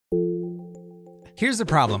Here's the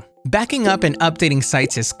problem. Backing up and updating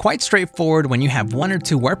sites is quite straightforward when you have 1 or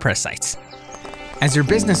 2 WordPress sites. As your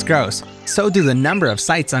business grows, so do the number of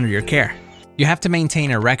sites under your care. You have to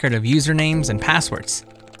maintain a record of usernames and passwords.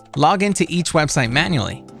 Log into each website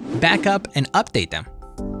manually, back up and update them.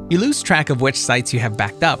 You lose track of which sites you have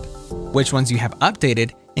backed up, which ones you have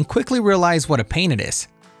updated, and quickly realize what a pain it is.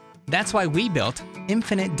 That's why we built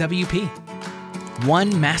InfiniteWP.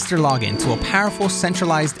 One master login to a powerful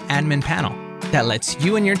centralized admin panel that lets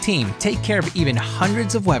you and your team take care of even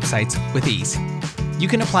hundreds of websites with ease. You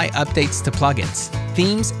can apply updates to plugins,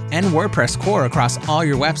 themes, and WordPress core across all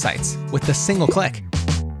your websites with a single click.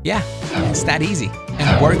 Yeah, it's that easy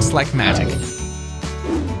and works like magic.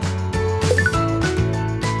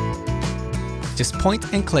 Just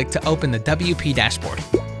point and click to open the WP dashboard.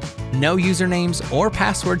 No usernames or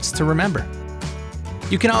passwords to remember.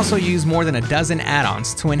 You can also use more than a dozen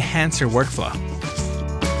add-ons to enhance your workflow.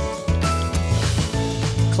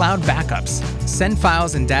 Cloud backups. Send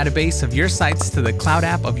files and database of your sites to the cloud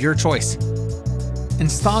app of your choice.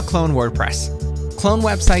 Install Clone WordPress. Clone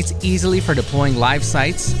websites easily for deploying live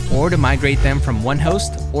sites or to migrate them from one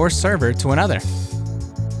host or server to another.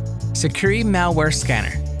 Secure Malware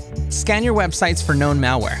Scanner. Scan your websites for known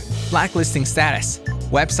malware, blacklisting status,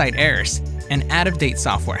 website errors, and out-of-date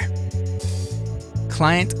software.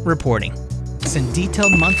 Client reporting. Send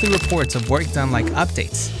detailed monthly reports of work done like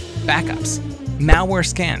updates, backups, malware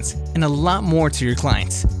scans, and a lot more to your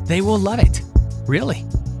clients. They will love it. Really.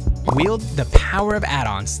 Wield the power of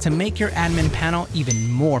add-ons to make your admin panel even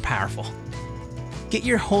more powerful. Get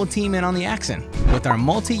your whole team in on the action with our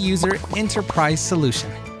multi-user enterprise solution.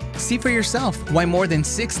 See for yourself why more than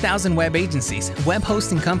 6,000 web agencies, web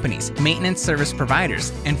hosting companies, maintenance service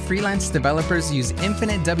providers, and freelance developers use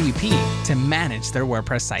InfiniteWP to manage their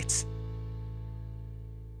WordPress sites.